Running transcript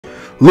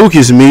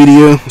Lucas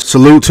Media,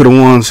 salute to the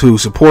ones who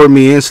support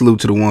me and salute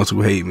to the ones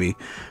who hate me.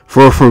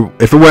 If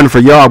it wasn't for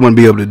y'all, I wouldn't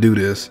be able to do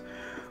this.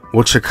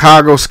 Well,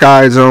 Chicago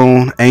Sky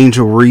Zone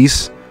Angel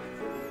Reese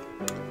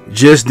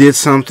just did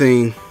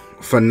something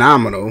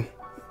phenomenal,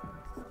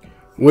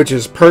 which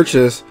is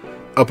purchase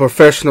a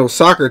professional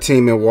soccer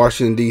team in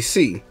Washington,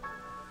 D.C.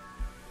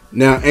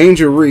 Now,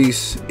 Angel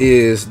Reese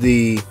is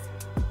the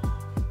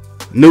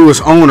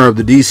newest owner of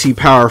the D.C.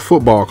 Power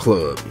Football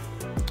Club,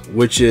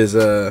 which is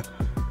a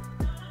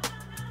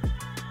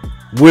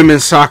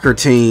women's soccer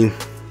team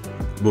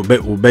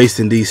based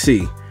in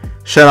D.C.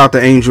 Shout out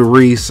to Angel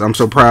Reese. I'm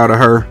so proud of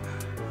her.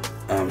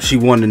 She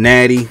won the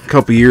Natty a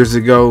couple years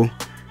ago,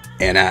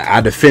 and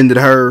I defended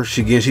her.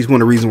 She's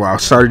one of the reasons why I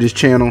started this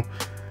channel.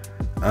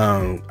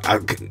 I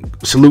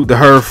salute to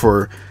her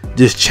for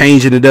just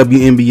changing the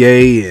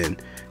WNBA,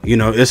 and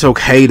it's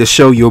okay to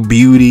show your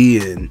beauty,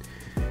 and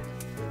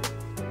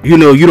you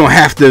don't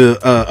have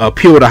to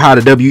appeal to how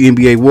the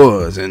WNBA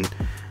was. And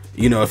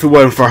if it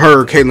wasn't for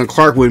her,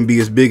 Caitlinclark wouldn't be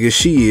as big as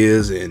she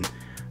is, and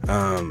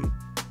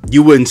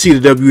you wouldn't see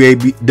the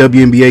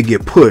WNBA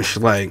get pushed.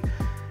 Like,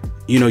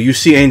 you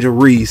see Angel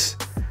Reese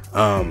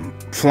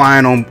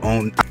flying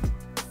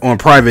on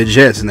private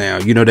jets now.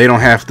 They don't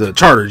have to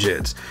charter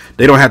jets.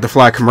 They don't have to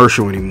fly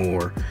commercial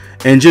anymore.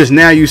 And just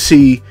now you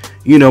see,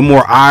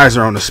 more eyes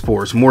are on the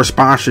sports, more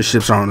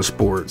sponsorships are on the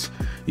sports.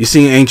 You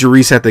see Angel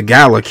Reese at the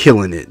gala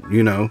killing it,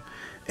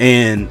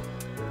 and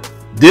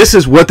this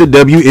is what the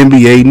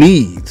WNBA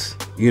needs.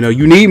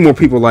 You need more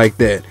people like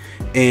that.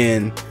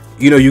 And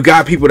you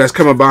got people that's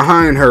coming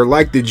behind her,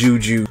 like the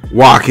Juju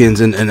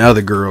Watkins and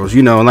other girls,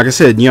 and like I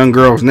said, young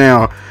girls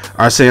now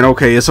are saying,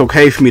 okay, it's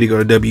okay for me to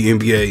go to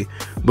WNBA,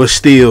 but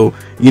still,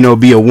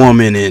 be a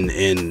woman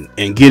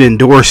and get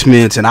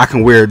endorsements, and I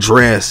can wear a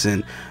dress,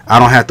 and I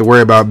don't have to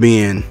worry about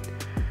being,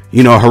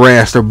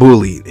 harassed or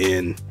bullied.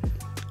 And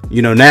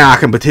now I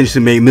can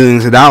potentially make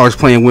millions of dollars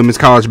playing women's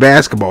college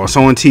basketball. It's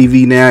on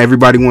TV now.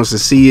 Everybody wants to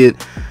see it.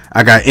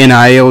 I got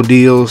NIL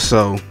deals.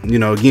 So,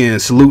 again,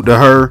 salute to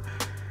her.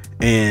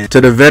 And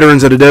to the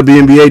veterans of the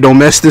WNBA, don't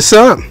mess this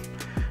up.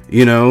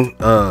 Ride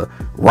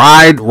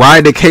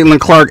the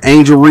Caitlinclark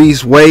Angel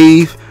Reese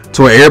wave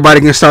to where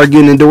everybody can start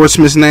getting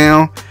endorsements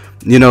now.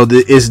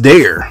 It's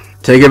there.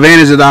 Take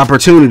advantage of the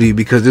opportunity,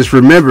 because just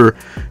remember,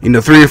 3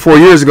 or 4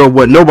 years ago,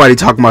 wasn't nobody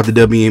talking about the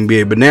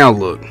WNBA, but now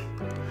look.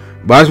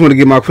 But I just want to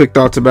give my quick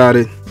thoughts about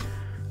it.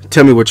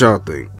 Tell me what y'all think.